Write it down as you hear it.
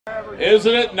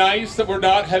Isn't it nice that we're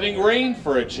not having rain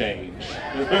for a change?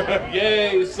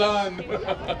 Yay, sun!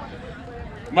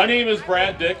 My name is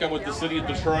Brad Dick. I'm with the City of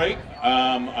Detroit.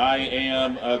 I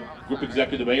am a Group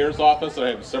Executive Mayor's Office. I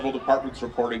have several departments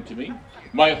reporting to me.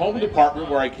 My home department,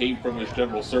 where I came from, is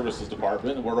General Services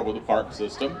Department, and we're over the park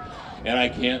system. And I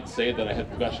can't say that I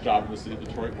have the best job in the City of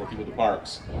Detroit working with the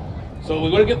parks. So we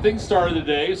want to get things started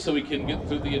today so we can get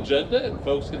through the agenda and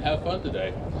folks can have fun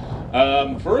today.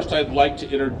 First, I'd like to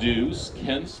introduce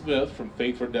Ken Smith from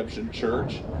Faith Redemption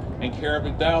Church and Karen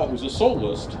McDowell, who's a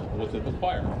soloist within the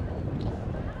choir.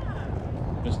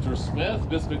 Mr. Smith,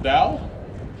 Ms. McDowell.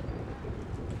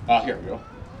 Here we go.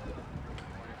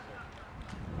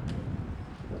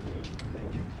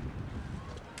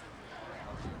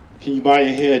 Can you bow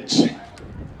your heads?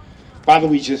 Father,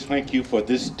 we just thank you for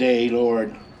this day,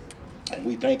 Lord. And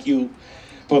we thank you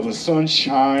for the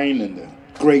sunshine and the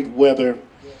great weather.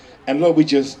 And Lord, we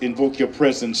just invoke your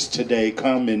presence today.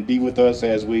 Come and be with us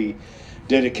as we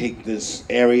dedicate this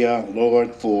area,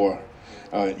 Lord, for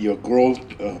your growth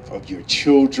of your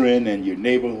children and your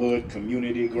neighborhood,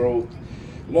 community growth.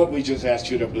 Lord, we just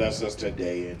ask you to bless us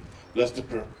today and bless the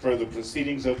further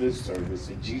proceedings of this service.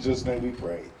 In Jesus' name we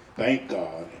pray. Thank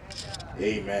God.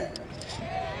 Amen.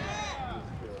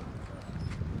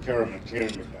 Karen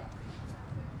McDowell.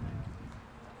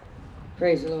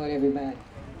 Praise the Lord, everybody.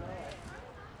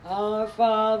 Our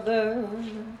Father,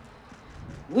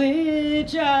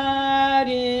 which art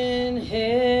in heaven,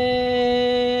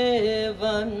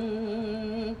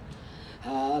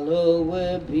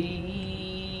 hallowed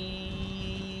be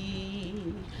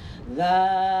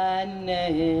thy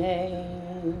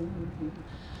name.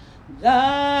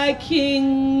 Thy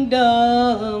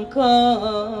kingdom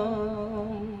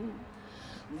come,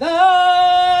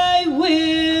 thy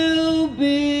will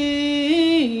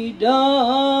be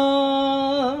done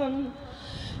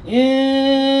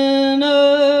in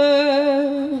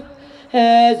earth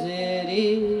as it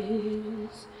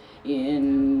is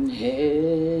in heaven.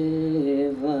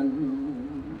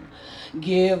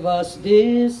 Give us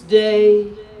this day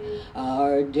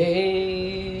our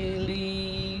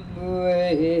daily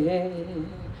bread,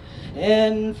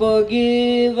 and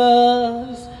forgive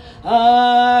us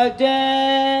our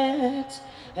debts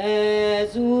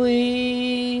as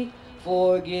we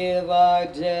forgive our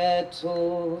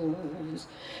debtors.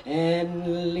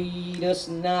 And lead us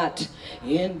not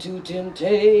into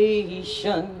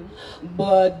temptation,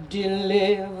 but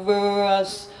deliver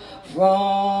us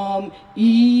from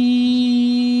evil.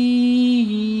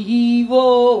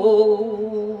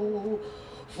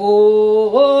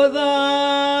 For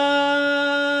thine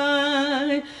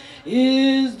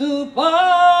is the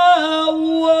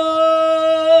power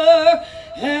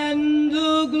and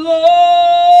the glory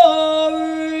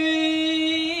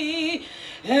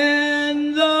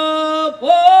and the power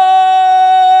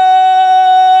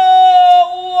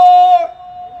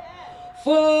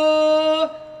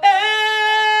forever.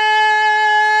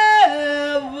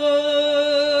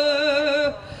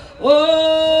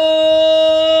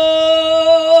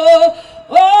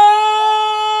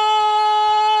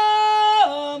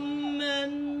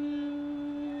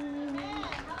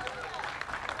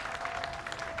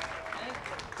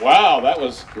 Wow, that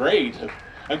was great.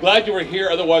 I'm glad you were here.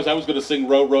 Otherwise, I was going to sing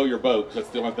 "Row, Row Your Boat" because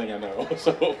that's the only thing I know.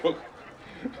 So,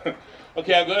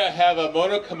 okay, I'm going to have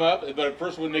Mona come up, but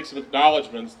first we'll make some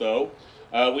acknowledgments, though.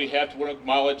 We have to want to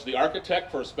acknowledge the architect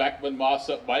for Spackman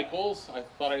Mossop Michaels. I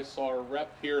thought I saw a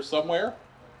rep here somewhere.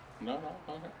 No,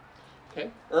 okay.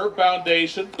 Herb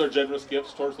Foundation, their generous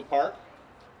gifts towards the park.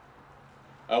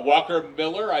 Walker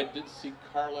Miller, I did see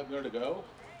Carla there to go.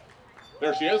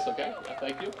 There she is, okay, yeah,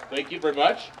 thank you. Thank you very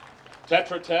much.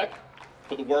 Tetra Tech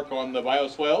for the work on the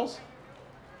bioswales.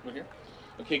 Over here.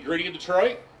 Okay, Green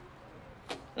Detroit.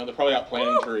 Now they're probably out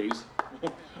planting trees.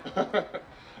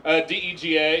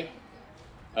 DEGA,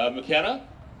 McKenna.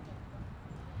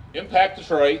 Impact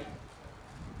Detroit.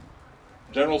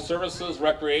 General Services,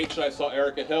 Recreation. I saw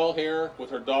Erica Hill here with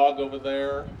her dog over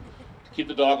there. Keep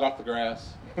the dog off the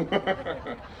grass.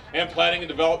 And Planning and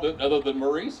Development, other than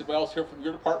Maurice. Anybody else here from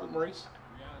your department, Maurice?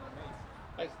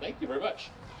 Nice, thank you very much.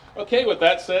 Okay, with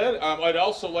that said, I'd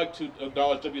also like to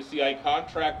acknowledge WCI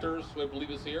Contractors, who I believe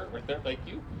is here, right there, thank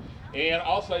you. And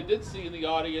also, I did see in the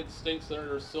audience State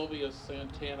Senator Sylvia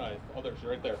Santana. Oh, there's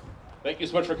right there. Thank you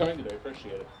so much for coming today,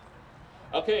 appreciate it.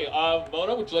 Okay,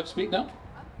 Mona, would you like to speak now?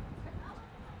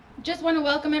 Just want to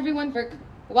welcome everyone to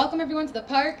the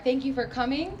park. Thank you for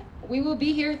coming. We will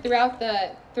be here throughout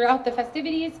the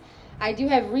festivities. I do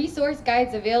have resource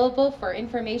guides available for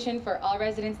information for all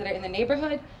residents that are in the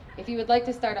neighborhood. If you would like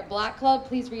to start a block club,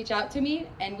 please reach out to me,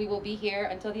 and we will be here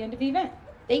until the end of the event.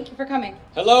 Thank you for coming.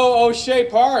 Hello, O'Shea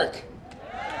Park.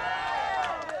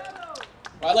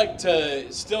 Well, I'd like to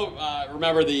still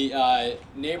remember the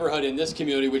neighborhood in this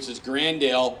community, which is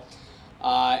Grandale.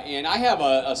 And I have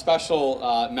a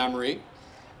special memory.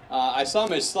 I saw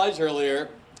Ms. Sledge earlier,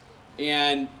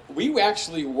 and we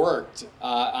actually worked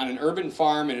on an urban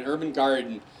farm and an urban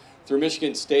garden through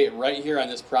Michigan State right here on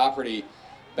this property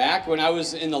back when I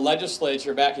was in the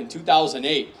legislature back in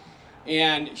 2008.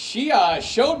 And she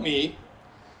showed me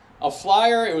a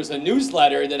flyer. It was a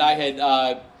newsletter that I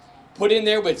had put in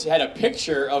there, which had a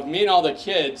picture of me and all the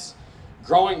kids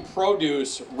growing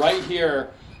produce right here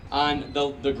on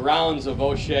the grounds of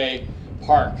O'Shea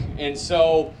Park. And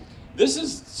so this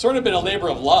has sort of been a labor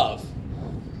of love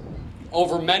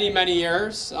over many, many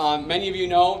years. Many of you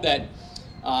know that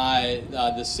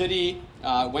the city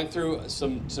went through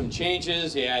some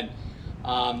changes, and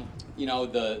you know,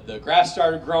 the grass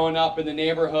started growing up in the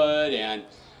neighborhood, and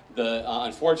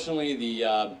unfortunately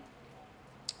the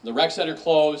rec center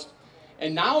closed.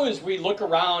 And now as we look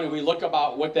around and we look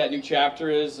about what that new chapter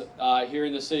is here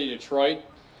in the city of Detroit,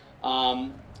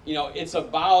 you know, it's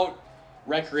about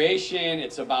recreation,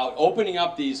 it's about opening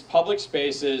up these public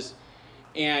spaces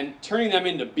and turning them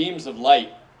into beams of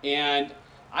light. And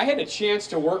I had a chance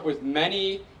to work with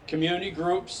many community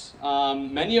groups,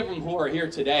 many of them who are here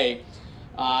today,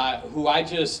 who I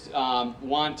just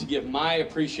want to give my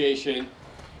appreciation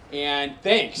and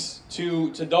thanks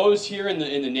to those here in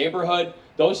the neighborhood,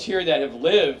 those here that have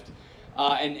lived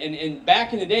and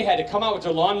back in the day had to come out with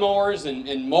their lawnmowers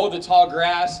and mow the tall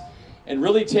grass and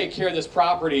really take care of this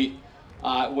property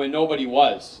when nobody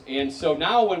was. And so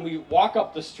now when we walk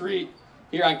up the street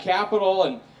here on Capitol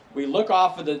and we look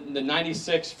off of the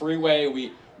 96 freeway,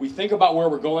 we think about where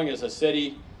we're going as a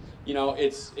city. You know,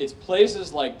 it's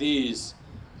places like these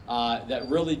that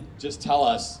really just tell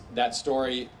us that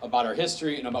story about our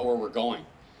history and about where we're going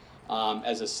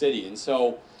as a city. And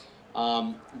so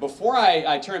before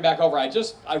I turn it back over,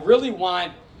 I really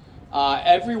want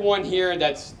everyone here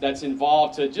that's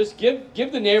involved to just give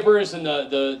the neighbors and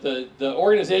the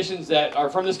organizations that are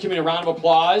from this community a round of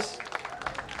applause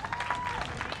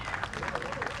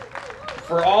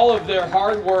for all of their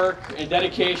hard work and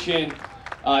dedication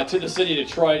to the city of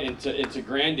Detroit and to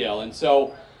Grandale. And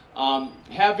so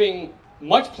having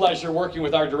much pleasure working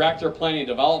with our Director of Planning and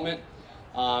Development,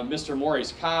 Mr.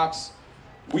 Maurice Cox.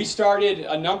 We started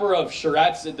a number of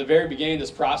charrettes at the very beginning of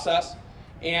this process,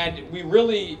 and we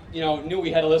really, knew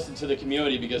we had to listen to the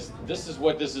community because this is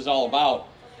what this is all about.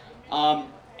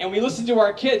 And we listened to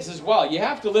our kids as well. You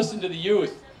have to listen to the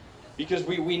youth because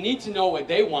we need to know what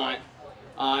they want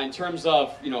in terms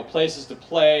of places to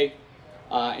play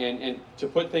and to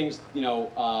put things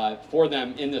for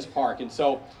them in this park. And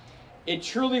so it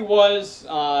truly was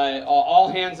all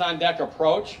hands on deck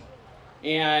approach.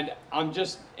 And I'm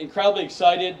just incredibly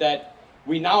excited that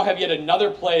we now have yet another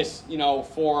place,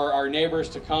 for our neighbors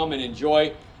to come and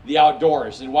enjoy the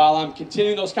outdoors. And while I'm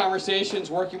continuing those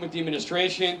conversations, working with the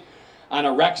administration on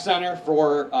a rec center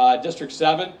for District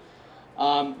 7,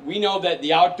 we know that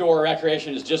the outdoor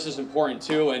recreation is just as important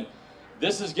too. And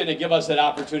this is going to give us that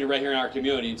opportunity right here in our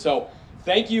community. And so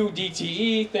thank you,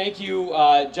 DTE. Thank you,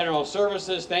 General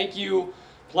Services. Thank you,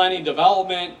 Planning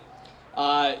Development.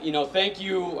 Thank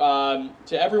you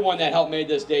to everyone that helped make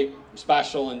this day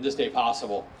special and this day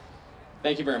possible.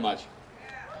 Thank you very much.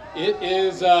 It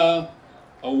is a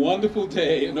wonderful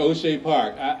day in O'Shea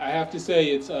Park. I have to say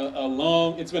it's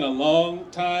been a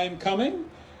long time coming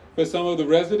for some of the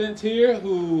residents here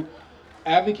who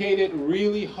advocated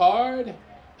really hard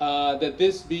that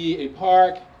this be a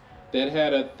park that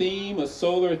had a theme, a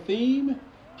solar theme,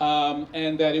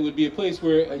 and that it would be a place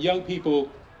where young people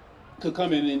could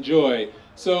come and enjoy.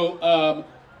 So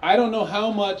I don't know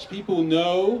how much people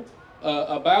know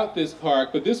about this park,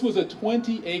 but this was a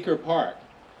 20-acre park.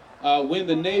 When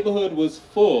the neighborhood was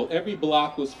full, every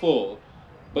block was full.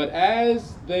 But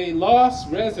as they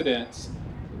lost residents,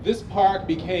 this park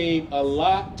became a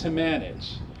lot to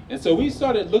manage. And so we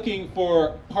started looking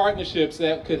for partnerships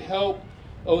that could help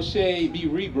O'Shea be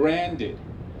rebranded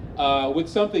with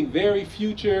something very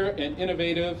future and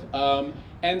innovative.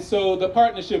 And so the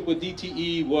partnership with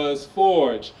DTE was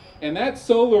forged. And that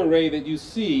solar array that you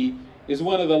see is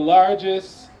one of the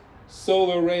largest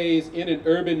solar arrays in an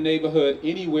urban neighborhood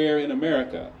anywhere in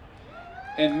America.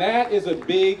 And that is a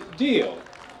big deal.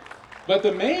 But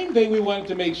the main thing we wanted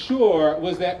to make sure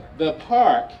was that the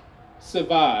park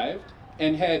survived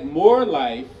and had more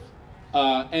life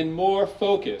and more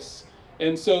focus.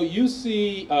 And so you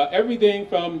see everything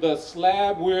from the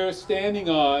slab we're standing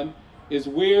on is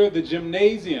where the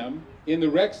gymnasium in the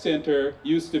rec center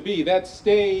used to be. That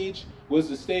stage was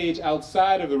the stage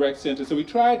outside of the rec center. So we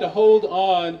tried to hold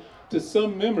on to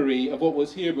some memory of what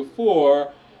was here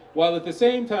before, while at the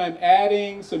same time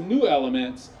adding some new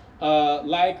elements,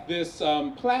 like this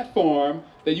platform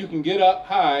that you can get up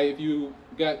high if you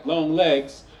got long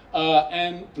legs,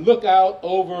 and look out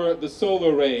over the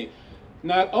solar array.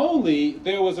 Not only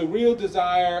there was a real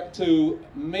desire to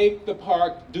make the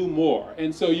park do more,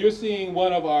 and so you're seeing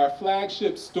one of our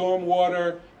flagship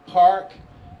stormwater park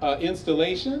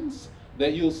installations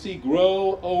that you'll see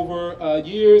grow over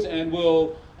years and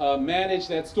will manage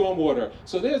that stormwater.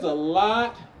 So there's a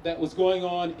lot that was going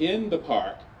on in the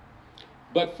park.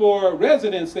 But for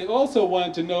residents, they also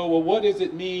wanted to know, well, what does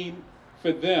it mean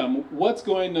for them? What's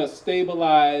going to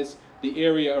stabilize the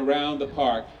area around the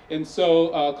park? And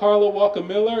so Carla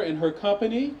Walker-Miller and her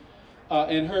company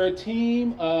and her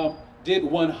team did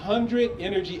 100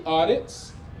 energy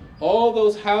audits. All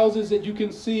those houses that you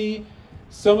can see,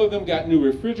 some of them got new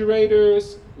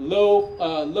refrigerators,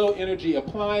 low energy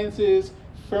appliances,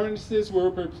 furnaces were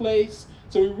replaced.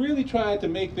 So we really tried to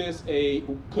make this a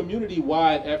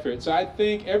community-wide effort. So I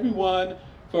thank everyone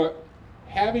for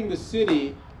having the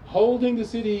city, holding the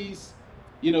cities,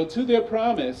 to their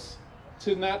promise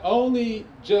to not only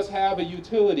just have a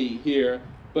utility here,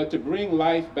 but to bring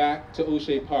life back to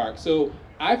O'Shea Park. So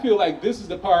I feel like this is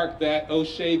the park that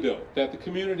O'Shea built, that the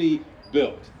community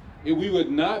built. We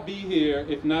would not be here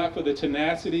if not for the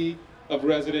tenacity of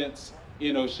residents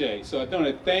in O'Shea. So I want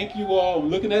to thank you all. I'm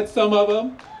looking at some of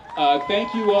them.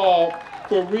 Thank you all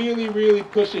for really, really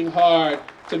pushing hard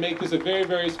to make this a very,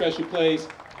 very special place.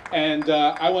 And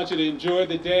I want you to enjoy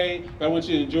the day. I want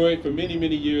you to enjoy it for many,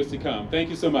 many years to come. Thank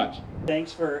you so much.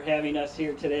 Thanks for having us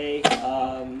here today.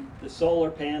 The solar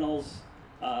panels,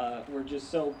 we're just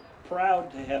so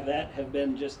proud to have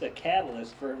been just a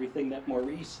catalyst for everything that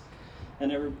Maurice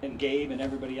and Gabe and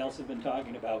everybody else have been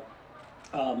talking about.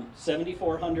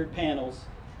 7,400 panels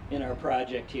in our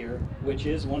project here, which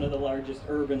is one of the largest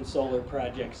urban solar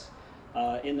projects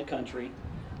in the country.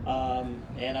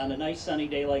 And on a nice sunny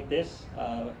day like this,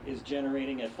 is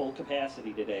generating at full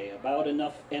capacity today. About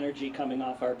enough energy coming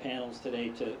off our panels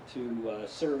today to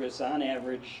service, on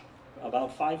average,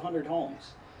 about 500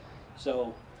 homes.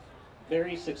 So,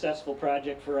 very successful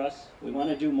project for us. We want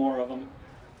to do more of them.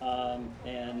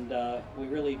 We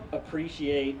really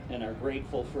appreciate and are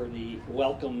grateful for the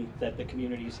welcome that the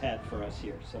community's had for us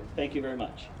here. So thank you very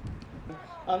much.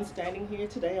 I'm standing here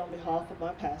today on behalf of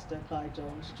my pastor, Clyde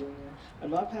Jones Jr.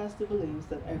 And my pastor believes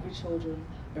that every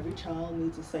child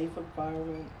needs a safe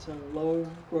environment to learn,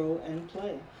 grow, and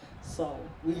play. So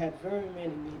we had very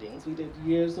many meetings. We did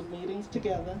years of meetings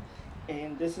together,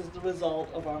 and this is the result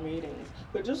of our meetings.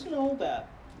 But just know that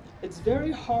it's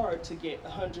very hard to get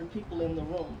 100 people in the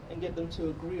room and get them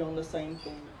to agree on the same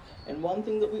thing. And one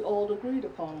thing that we all agreed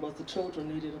upon was the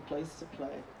children needed a place to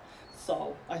play.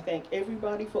 So I thank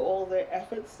everybody for all their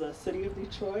efforts, the City of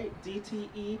Detroit,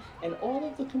 DTE, and all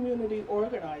of the community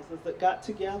organizers that got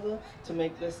together to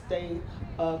make this day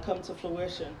come to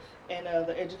fruition. And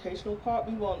the educational part,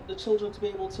 we want the children to be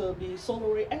able to be solar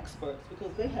array experts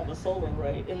because they have a solar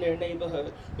array in their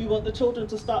neighborhood. We want the children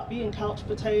to stop being couch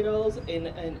potatoes and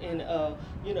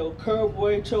curb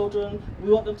boy children.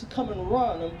 We want them to come and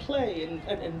run and play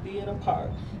and be in a park.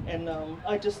 And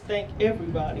I just thank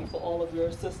everybody for all of your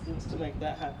assistance to make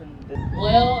that happen.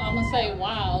 Well, I'm gonna say,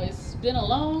 wow, it's been a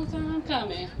long time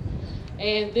coming.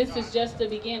 And this is just the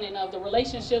beginning of the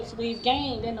relationships we've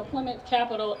gained in the Plymouth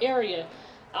capital area.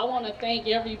 I want to thank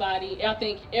everybody. I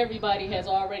think everybody has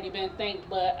already been thanked,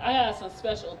 but I got some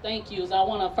special thank yous. I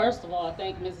want to first of all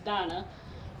thank Ms. Donna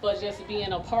for just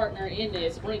being a partner in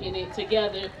this, bringing it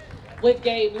together with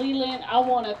Gabe Leland. I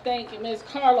want to thank Ms.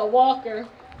 Carla Walker,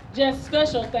 just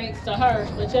special thanks to her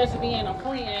for just being a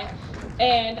friend.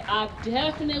 And I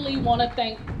definitely want to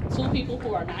thank two people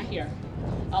who are not here.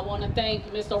 I want to thank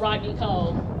Mr. Rodney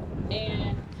Cole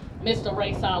and Mr.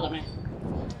 Ray Solomon.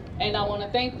 And I want to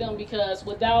thank them because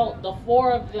without the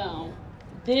four of them,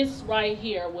 this right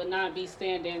here would not be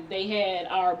standing. They had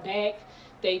our back,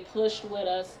 they pushed with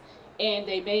us, and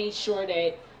they made sure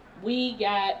that we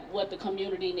got what the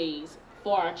community needs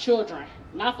for our children.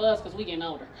 Not for us because we getting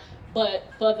older, but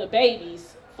for the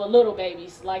babies, for little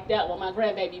babies like that one, my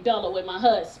grandbaby Bella with my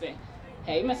husband.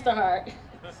 Hey, Mr. Hart.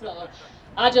 So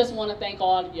I just want to thank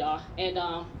all of y'all. And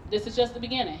this is just the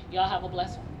beginning. Y'all have a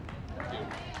blessed one.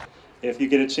 If you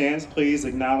get a chance, please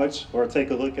acknowledge or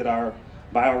take a look at our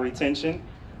bioretention.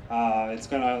 It's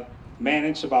going to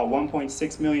manage about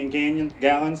 1.6 million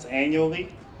gallons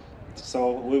annually.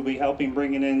 So we'll be helping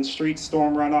bringing in street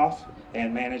storm runoff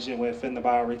and manage it within the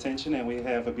bioretention, and we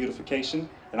have a beautification.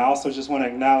 And I also just want to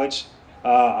acknowledge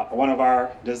one of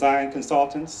our design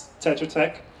consultants, Tetra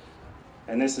Tech,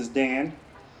 and this is Dan.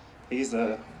 He's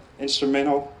an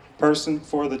instrumental person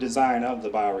for the design of the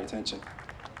bioretention.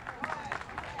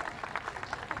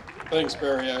 Thanks,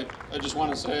 Barry. I just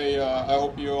want to say I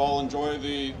hope you all enjoy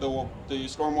the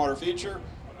stormwater feature.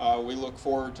 We look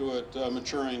forward to it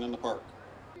maturing in the park.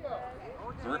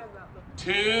 3,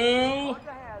 2,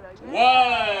 1.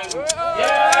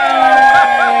 Yay!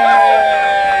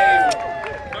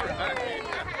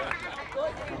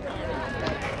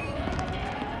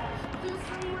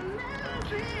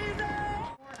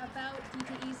 About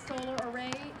DTE's solar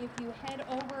array, if you head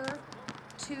over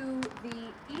to the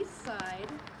east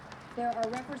side, there are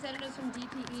representatives from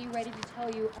DTE ready to tell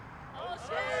you. Oh,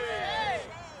 shit!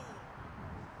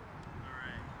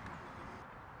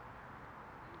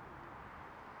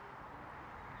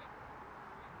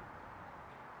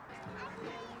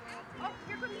 Oh,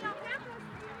 you're going to be on campus.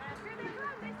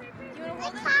 You want to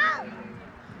hold them?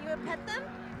 You want to pet them?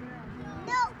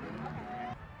 No.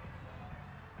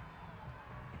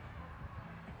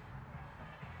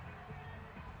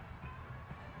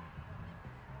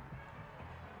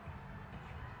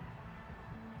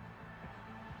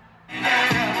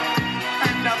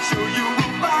 And I'm sure you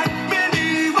will find